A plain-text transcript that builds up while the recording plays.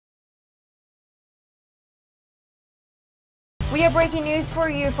We have breaking news for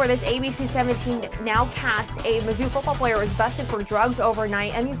you for this ABC 17 nowcast. A Mizzou football player was busted for drugs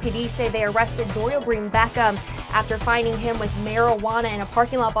overnight. MUPD say they arrested Dorial Green Beckham after finding him with marijuana in a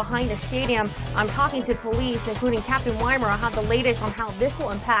parking lot behind the stadium. I'm talking to police, including Captain Weimer. I'll have the latest on how this will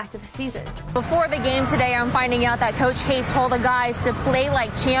impact the season. Before the game today, I'm finding out that Coach Hafe told the guys to play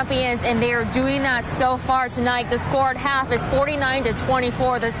like champions, and they are doing that so far tonight. The score at half is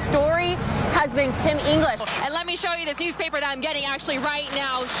 49-24. The story has been Kim English. And let me show you this newspaper that I'm getting actually right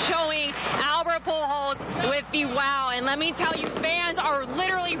now, showing Albert Pujols with the wow. And let me tell you, fans are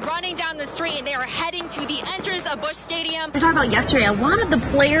literally running down the street and they are heading to the entrance of Busch Stadium. We talked about yesterday, a lot of the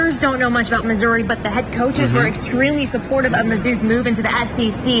players don't know much about Missouri, but the head coaches were extremely supportive of Mizzou's move into the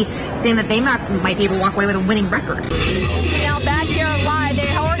SEC, saying that they might be able to walk away with a winning record. Now back here live,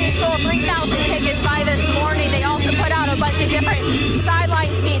 they already sold 3,000 tickets by this morning. They also put out a bunch of different sideline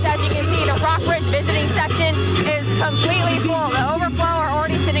seats. As you can see, the Rockridge visiting section is completely full. The overflow are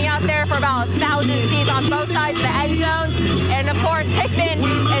already sitting out there for about 1,000 seats on both sides of the end zones. And of course, Hickman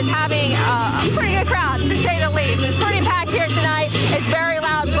is having a pretty good crowd, to say the least. It's pretty packed here tonight. It's very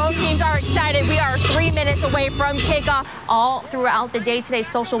loud. Both teams are excited. We are 3 minutes away from kickoff. All throughout the day today,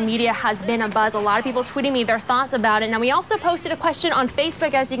 social media has been a buzz. A lot of people tweeting me their thoughts about it. Now, we also posted a question on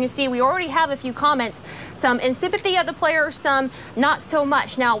Facebook. As you can see, we already have a few comments, some in sympathy of the players, some not so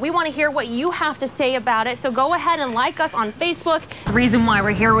much. Now, we want to hear what you have to say about it, so go ahead and like us on Facebook. The reason why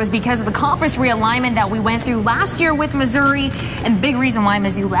we're here was because of the conference realignment that we went through last year with Missouri, and the big reason why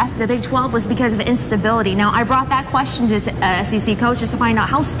Mizzou left the Big 12 was because of instability. Now, I brought that question to SEC coaches to find out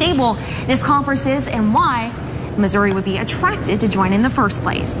how stable this conference is and why Missouri would be attracted to join in the first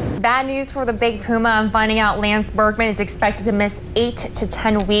place. Bad news for the Big Puma. I'm finding out Lance Berkman is expected to miss 8 to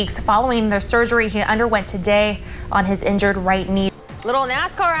 10 weeks following the surgery he underwent today on his injured right knee. Little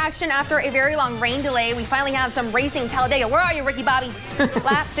NASCAR action after a very long rain delay. We finally have some racing. Talladega, where are you, Ricky Bobby?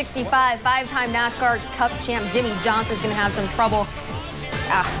 Lap 65, five-time NASCAR Cup champ Jimmy Johnson's going to have some trouble.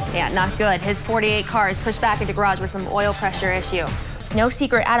 Yeah, not good. His 48 car is pushed back into garage with some oil pressure issue. It's no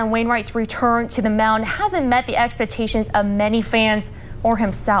secret Adam Wainwright's return to the mound hasn't met the expectations of many fans or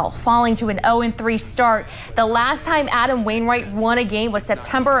himself, falling to an 0-3 start. The last time Adam Wainwright won a game was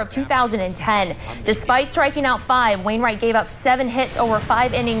September of 2010. Despite striking out 5, Wainwright gave up 7 hits over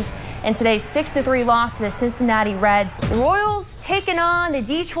 5 innings in today's 6-3 loss to the Cincinnati Reds. The Royals taking on the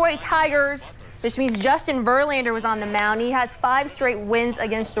Detroit Tigers, which means Justin Verlander was on the mound. He has 5 straight wins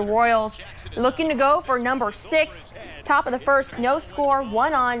against the Royals. Looking to go for number 6. Top of the first, no score,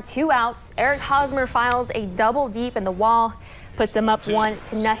 1 on, 2 outs. Eric Hosmer files a double deep in the wall, puts them up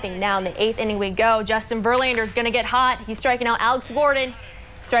 1-0. Now in the 8th inning we go. Justin Verlander is going to get hot. He's striking out Alex Gordon,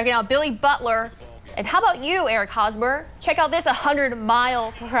 striking out Billy Butler. And how about you, Eric Hosmer? Check out this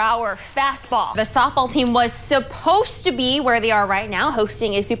 100-mile-per-hour fastball. The softball team was supposed to be where they are right now,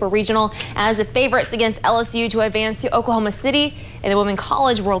 hosting a super regional as the favorites against LSU to advance to Oklahoma City in the Women's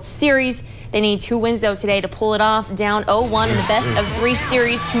College World Series. They need 2 wins, though, today to pull it off. Down 0-1 in the best of 3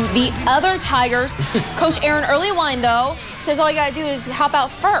 series to the other Tigers. Coach Aaron Earlywine, though, says all you got to do is hop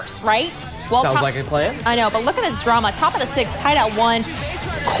out first, right? Well, sounds like a plan. I know, but look at this drama. Top of the 6th, tied at 1.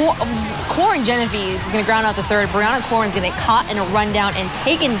 Corin Genevieve is going to ground out the 3rd. Brianna Corin's going to get caught in a rundown and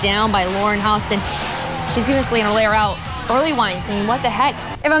taken down by Lauren Austin. She's going to lay her out. Earlywine saying, what the heck?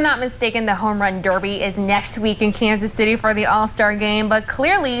 If I'm not mistaken, the Home Run Derby is next week in Kansas City for the All-Star game, but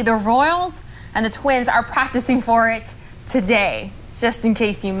clearly the Royals and the Twins are practicing for it today. Just in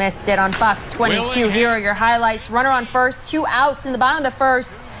case you missed it on Fox 22, here are your highlights. Runner on first, 2 outs in the bottom of the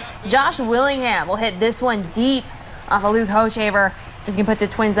 1st. Josh Willingham will hit this one deep off of Luke Hochevar. He's going to put the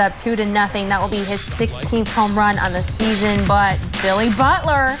Twins up 2-0. That will be his 16th home run on the season. But Billy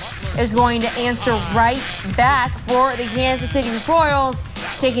Butler is going to answer right back for the Kansas City Royals,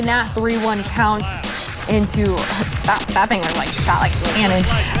 taking that 3-1 count into that thing was like shot like a cannon.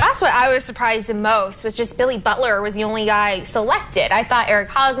 That's what I was surprised the most, was just Billy Butler was the only guy selected. I thought Eric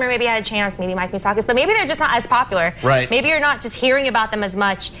Hosmer maybe had a chance, maybe Mike Moustakas, but maybe they're just not as popular. Right. Maybe you're not just hearing about them as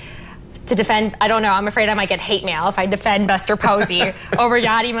much. To defend, I don't know, I'm afraid I might get hate mail if I defend Buster Posey over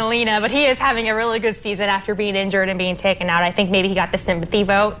Yadi Molina, but he is having a really good season after being injured and being taken out. I think maybe he got the sympathy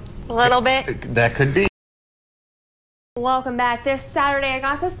vote a little bit. That could be. Welcome back. This Saturday, I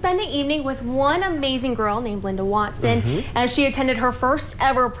got to spend the evening with one amazing girl named Linda Watson as she attended her first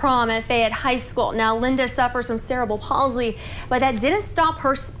ever prom at Fayette High School. Now, Linda suffers from cerebral palsy, but that didn't stop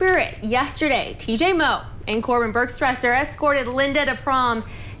her spirit. Yesterday, TJ Moe and Corbin Bergstresser escorted Linda to prom,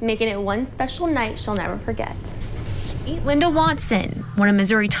 making it one special night she'll never forget. Meet Linda Watson, one of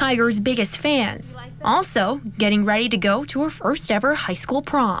Missouri Tigers' biggest fans, also getting ready to go to her first ever high school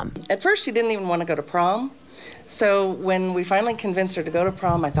prom. At first, she didn't even want to go to prom. So when we finally convinced her to go to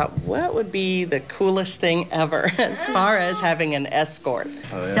prom, I thought, what would be the coolest thing ever as far as having an escort?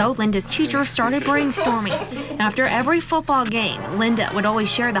 So Linda's teacher started brainstorming. After every football game, Linda would always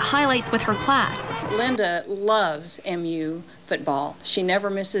share the highlights with her class. Linda loves MU football. She never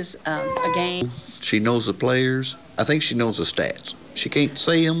misses a game. She knows the players. I think she knows the stats. She can't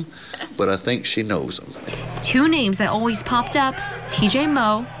say them, but I think she knows them. Two names that always popped up, TJ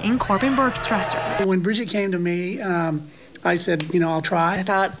Moe and Corbin Bergstresser. When Bridget came to me, I said, I'll try. I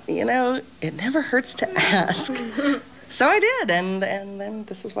thought, it never hurts to ask. So I did, and then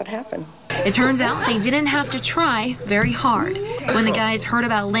this is what happened. It turns out they didn't have to try very hard. When the guys heard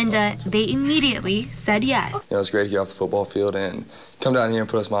about Linda, they immediately said yes. It's great to get off the football field and come down here and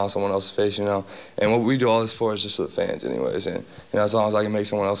put a smile on someone else's face, And what we do all this for is just for the fans anyways. And, as long as I can make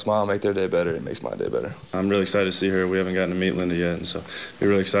someone else smile, make their day better, it makes my day better. I'm really excited to see her. We haven't gotten to meet Linda yet, and so we're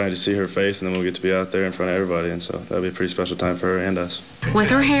really excited to see her face, and then we'll get to be out there in front of everybody, and so that'll be a pretty special time for her and us.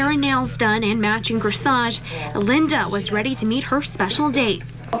 With her hair and nails done and matching corsage, Linda was ready to meet her special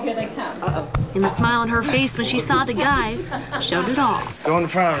dates. Oh, here they come. And the smile on her face when she saw the guys showed it all. Going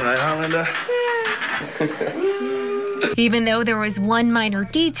to prom tonight, huh, Linda? Even though there was one minor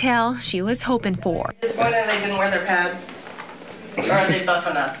detail she was hoping for. Disappointed they didn't wear their pads? Or are they buff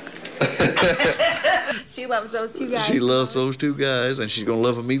enough? She loves those two guys. She loves those two guys, and she's going to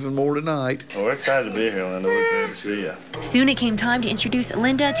love them even more tonight. Well, we're excited to be here, Linda. We're glad to see you. Soon it came time to introduce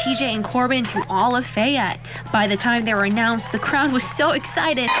Linda, TJ, and Corbin to all of Fayette. By the time they were announced, the crowd was so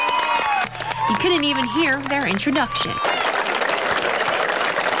excited you couldn't even hear their introduction.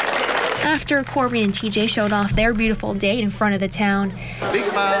 After Corbin and TJ showed off their beautiful date in front of the town, Big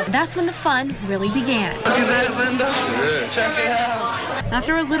smile. that's when the fun really began. Look at that, Linda. Yeah. Check it out.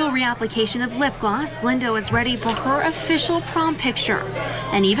 After a little reapplication of lip gloss, Linda was ready for her official prom picture.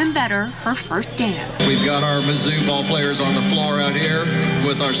 And even better, her first dance. We've got our Mizzou ball players on the floor out here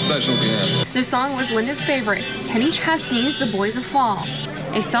with our special guest. The song was Linda's favorite, Kenny Chesney's The Boys of Fall,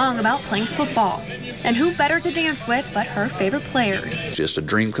 a song about playing football. And who better to dance with but her favorite players? It's just a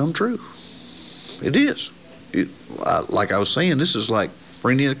dream come true. It is. Like I was saying, this is like, for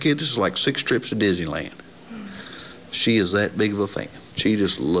any other kid, this is like 6 trips to Disneyland. She is that big of a fan. She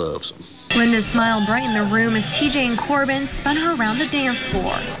just loves them. Linda's smile brightened the room as TJ and Corbin spun her around the dance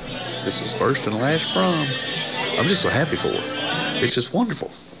floor. This is first and last prom. I'm just so happy for her. It's just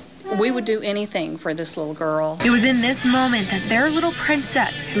wonderful. We would do anything for this little girl. It was in this moment that their little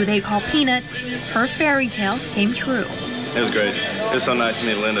princess, who they call Peanut, her fairy tale came true. It was great. It was so nice to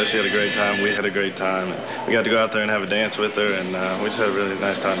meet Linda. She had a great time. We had a great time. We got to go out there and have a dance with her, and we just had a really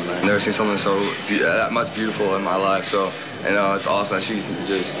nice time tonight. I've never seen something that much beautiful in my life, so it's awesome that she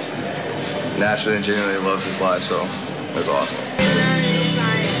just naturally and genuinely loves this life, so it was awesome.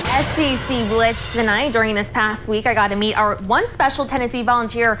 SEC Blitz tonight. During this past week, I got to meet our one special Tennessee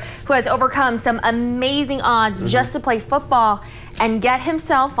volunteer who has overcome some amazing odds just to play football and get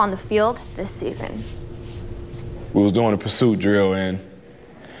himself on the field this season. We was doing a pursuit drill, and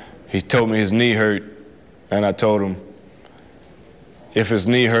he told me his knee hurt, and I told him if his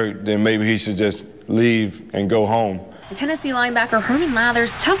knee hurt, then maybe he should just leave and go home. Tennessee linebacker Herman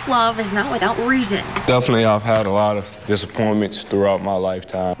Lather's tough love is not without reason. Definitely, I've had a lot of disappointments throughout my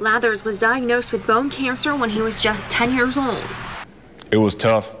lifetime. Lathers was diagnosed with bone cancer when he was just 10 years old. It was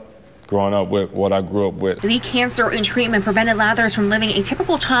tough growing up with what I grew up with. The cancer and treatment prevented Lathers from living a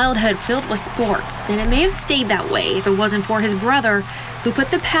typical childhood filled with sports, and it may have stayed that way if it wasn't for his brother, who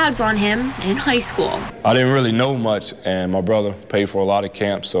put the pads on him in high school. I didn't really know much, and my brother paid for a lot of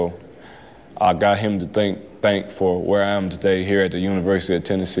camps, so I got him to thank for where I am today here at the University of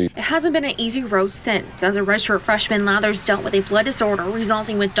Tennessee. It hasn't been an easy road since. As a redshirt freshman, Lathers dealt with a blood disorder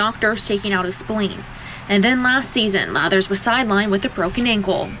resulting with doctors taking out his spleen. And then last season, Lathers was sidelined with a broken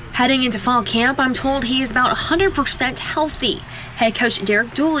ankle. Heading into fall camp, I'm told he is about 100% healthy. Head coach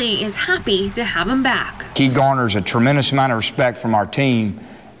Derek Dooley is happy to have him back. He garners a tremendous amount of respect from our team,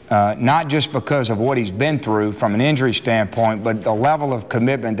 not just because of what he's been through from an injury standpoint, but the level of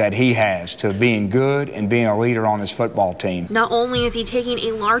commitment that he has to being good and being a leader on his football team. Not only is he taking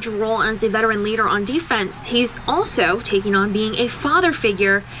a large role as the veteran leader on defense, he's also taking on being a father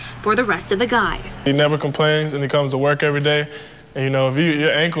figure for the rest of the guys. He never complains, and he comes to work every day. And, if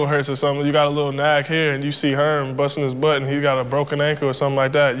your ankle hurts or something, you got a little nag here, and you see Herm busting his butt, and he got a broken ankle or something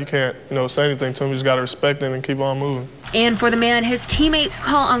like that, you can't, say anything to him. You just got to respect him and keep on moving. And for the man his teammates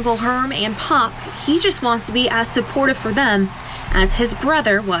call Uncle Herm and Pop, he just wants to be as supportive for them as his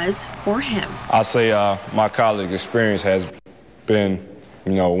brother was for him. I say my college experience has been,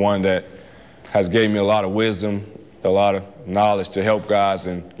 one that has gave me a lot of wisdom, a lot of knowledge to help guys,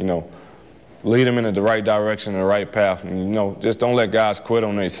 and, lead them in the right direction and the right path. And, you know, just don't let guys quit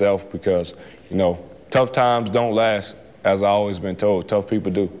on themselves because, you know, tough times don't last, as I've always been told. Tough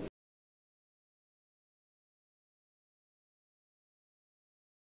people do.